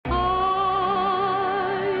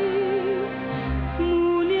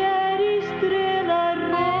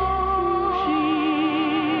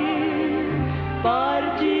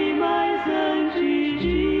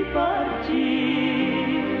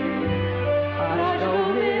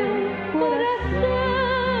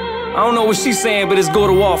I don't know what she's saying, but it's go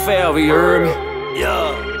to war forever, you heard me?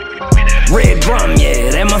 Yeah. Redrum,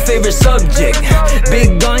 yeah, that my favorite subject.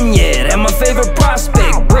 Big gun, yeah, that my favorite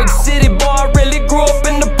prospect. Brick City boy, I really grew up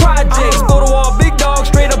in the projects. Go to war, big dog,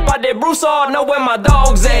 straight up out that Broussard, know where my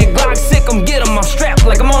dogs at. Glock sick, I'm get 'em, I'm strapped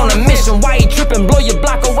like I'm on a mission. Why you trippin', blow your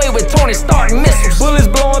block away with Tony Stark missiles. Bullets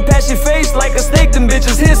blowing past your face like a snake, them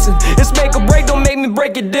bitches hissing. It's make or break, don't make me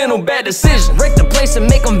break it down, no bad decision. Break the place and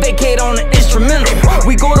make them vacate on the instrumental.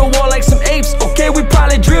 We go to war like some apes, okay, we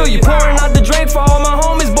probably drill you. Pouring out the drink for all my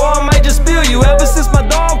homies, boy, I might just spill you. Ever since my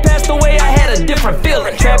dog passed away, I had a different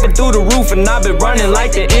feeling. Trapping through the roof and I've been running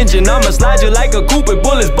like an engine. I'ma slide you like a Cooper,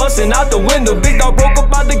 bullets busting out the window. Big dog broke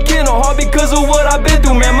up out the kennel, hard because of what I've been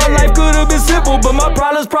through. Man, my life could've been simple, but my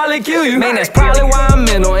problems probably kill you. Man, that's probably why I'm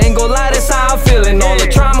mental, ain't gon' lie, that's how I'm feeling. All the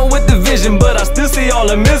trauma with the vision, but I still see all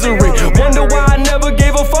the misery. Wonder why I never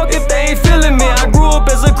gave a fuck if they ain't feeling me. I grew up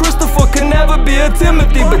as a Christopher, could never be a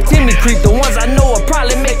Timothy. But Timmy Creek, the ones I know will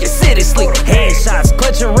probably make your city sleep. Headshots,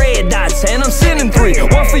 clutching red dots, and I'm sending 3.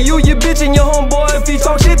 One for you, your bitch, and your homeboy if he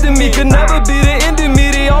talk shit to me. Could never be the end of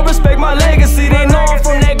me, they all respect my legacy. They know I'm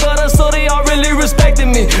from that gutter, so they all really respected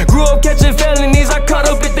me. Grew up catching felonies, I cut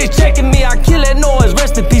up if they checking me. I kill that noise,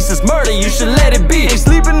 rest in peace, it's murder, you should let it be. Ain't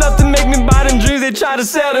sleep enough to make me buy them dreams they try to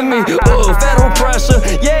sell to me. Federal pressure,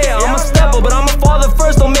 yeah, I'm a stepper, but I'm a father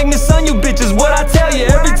first, don't make me son you bitches, what I tell you.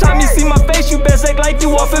 Every time you see my face, you best act like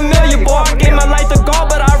you are familiar, boy. I gave my life to God,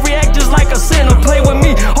 but I react just like a sinner. Play with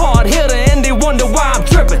me, hard hitter, and they wonder why I'm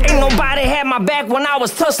tripping. Ain't nobody had my back when I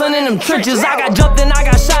was tussling in them trenches. I got jumped and I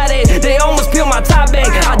got shot at, they almost peeled my top back.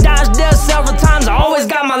 I dodged death several times, I always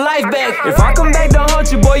got my life back. If I come back to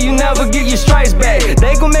hunt you, boy, you never get your stripes back.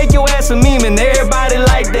 They gon' make your ass a meme and everybody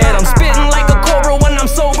like that. I'm spitting like a cobra when I'm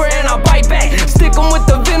sober and I bite back. Stick 'em with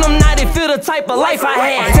the venom, now they feel the type of life I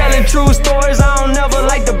had. Telling true stories, I don't never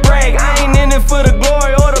like to brag. I ain't in it for the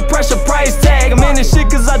glory or the pressure price tag. I'm in this shit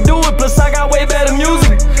cause I do it, plus I got way better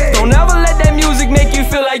music. Don't ever let that music make you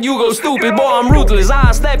feel like you go stupid. Boy, I'm ruthless,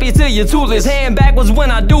 I'll slap you till you're toothless. Hand backwards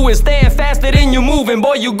when I do it, stand faster than you moving.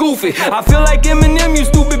 Boy, you goofy, I feel like Eminem, you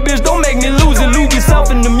stupid bitch, don't make me lose it. Lose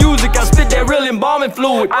yourself in the music, I spit that real embalming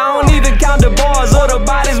fluid. I don't even count the bars or the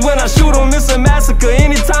bodies when I shoot them. It's a massacre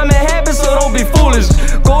anytime it happens, so don't be foolish.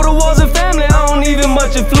 Go to wars and family, I don't even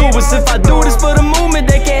much influence. If I do this for the movement,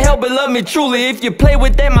 they can't help but love me truly. If you play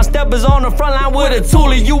with that, my steppers on the front line with a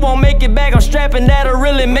toolie. You won't make it back, I'm strapping that'll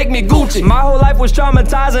really make me Gucci. My whole life was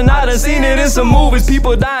traumatizing, I done seen it in some movies.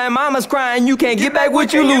 People dying, mamas crying, you can't get back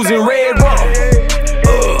what you losing.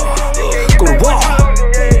 Redrum.